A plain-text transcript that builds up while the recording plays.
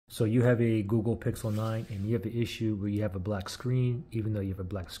So you have a Google Pixel 9 and you have an issue where you have a black screen. Even though you have a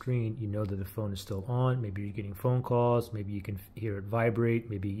black screen, you know that the phone is still on. Maybe you're getting phone calls, maybe you can hear it vibrate,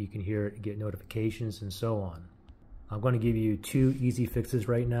 maybe you can hear it get notifications and so on. I'm going to give you 2 easy fixes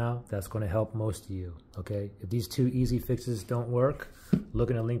right now that's going to help most of you, okay? If these 2 easy fixes don't work, look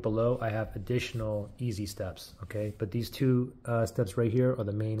in the link below. I have additional easy steps, okay? But these 2 steps right here are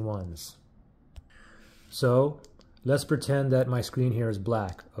the main ones. So let's pretend that my screen here is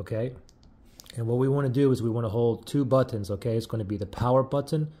black, okay? And what we want to do is we want to hold 2 buttons, okay? It's going to be the power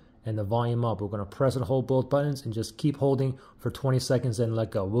button and the volume up. We're going to press and hold both buttons and just keep holding for 20 seconds and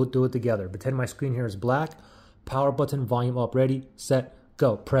let go. We'll do it together. Pretend my screen here is black. Power button, volume up, ready, set,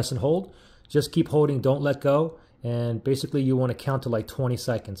 go. Press and hold. Just keep holding, don't let go. And basically you want to count to like 20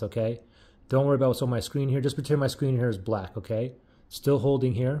 seconds, okay? Don't worry about what's on my screen here. Just pretend my screen here is black, okay? Still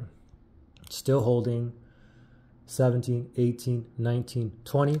holding here. Still holding. 17, 18, 19,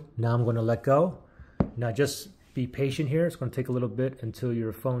 20. Now I'm going to let go. Now just be patient here. It's going to take a little bit until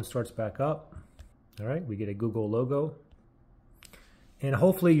your phone starts back up. All right, we get a Google logo. And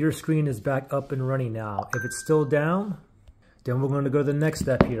hopefully your screen is back up and running now. If it's still down, then we're going to go to the next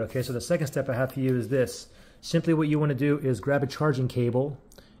step here. Okay, so the second step I have for you is this. Simply what you want to do is grab a charging cable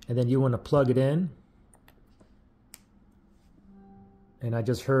and then you want to plug it in. And I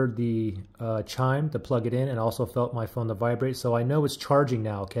just heard the chime to plug it in and also felt my phone to vibrate. So I know it's charging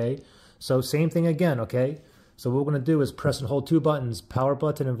now, okay? So same thing again, okay? So what we're going to do is press and hold 2 buttons, power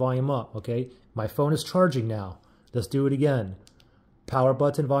button and volume up, okay? My phone is charging now. Let's do it again. Power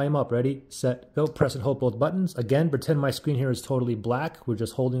button, volume up, ready, set, go. Press and hold both buttons. Again, pretend my screen here is totally black. We're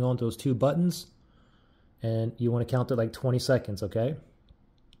just holding on to those 2 buttons. And you want to count it like 20 seconds, okay?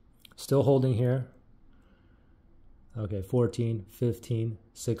 Still holding here. Okay, 14, 15,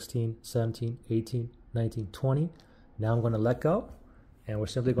 16, 17, 18, 19, 20. Now I'm going to let go. And we're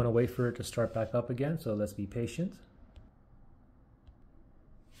simply going to wait for it to start back up again. So let's be patient.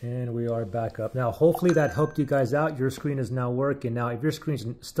 And we are back up. Now, hopefully that helped you guys out. Your screen is now working. Now, if your screen's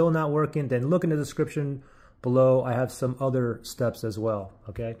still not working, then look in the description below. I have some other steps as well,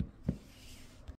 okay?